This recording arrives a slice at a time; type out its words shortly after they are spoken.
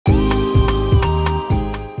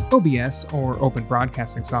OBS, or Open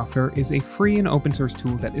Broadcasting Software, is a free and open source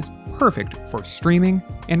tool that is perfect for streaming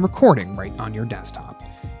and recording right on your desktop.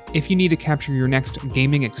 If you need to capture your next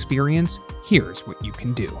gaming experience, here's what you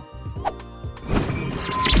can do.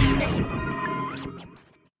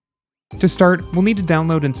 To start, we'll need to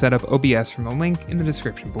download and set up OBS from the link in the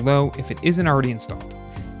description below if it isn't already installed.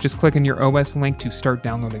 Just click on your OS link to start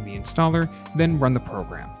downloading the installer, then run the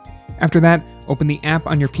program. After that, open the app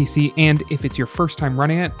on your PC, and if it's your first time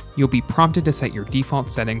running it, you'll be prompted to set your default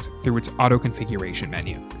settings through its auto configuration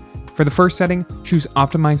menu. For the first setting, choose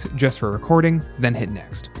Optimize just for recording, then hit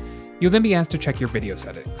Next. You'll then be asked to check your video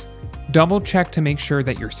settings. Double check to make sure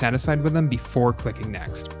that you're satisfied with them before clicking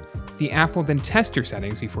Next. The app will then test your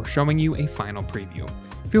settings before showing you a final preview.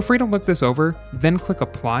 Feel free to look this over, then click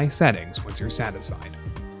Apply Settings once you're satisfied.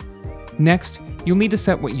 Next, you'll need to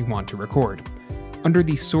set what you want to record. Under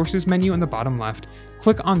the Sources menu in the bottom left,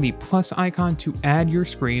 click on the plus icon to add your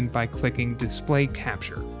screen by clicking Display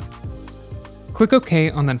Capture. Click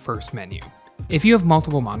OK on the first menu. If you have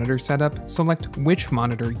multiple monitors set up, select which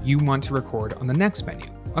monitor you want to record on the next menu,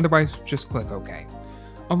 otherwise just click OK.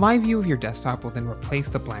 A live view of your desktop will then replace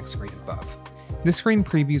the blank screen above. This screen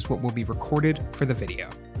previews what will be recorded for the video.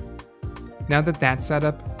 Now that that's set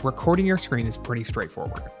up, recording your screen is pretty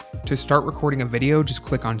straightforward. To start recording a video, just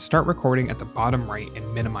click on Start Recording at the bottom right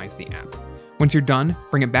and minimize the app. Once you're done,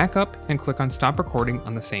 bring it back up and click on Stop Recording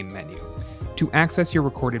on the same menu. To access your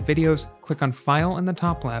recorded videos, click on File in the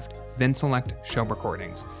top left, then select Show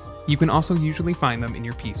Recordings. You can also usually find them in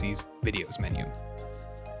your PC's Videos menu.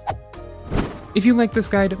 If you like this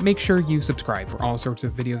guide, make sure you subscribe for all sorts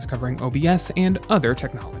of videos covering OBS and other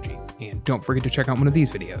technology. And don't forget to check out one of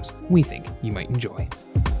these videos. We think you might enjoy.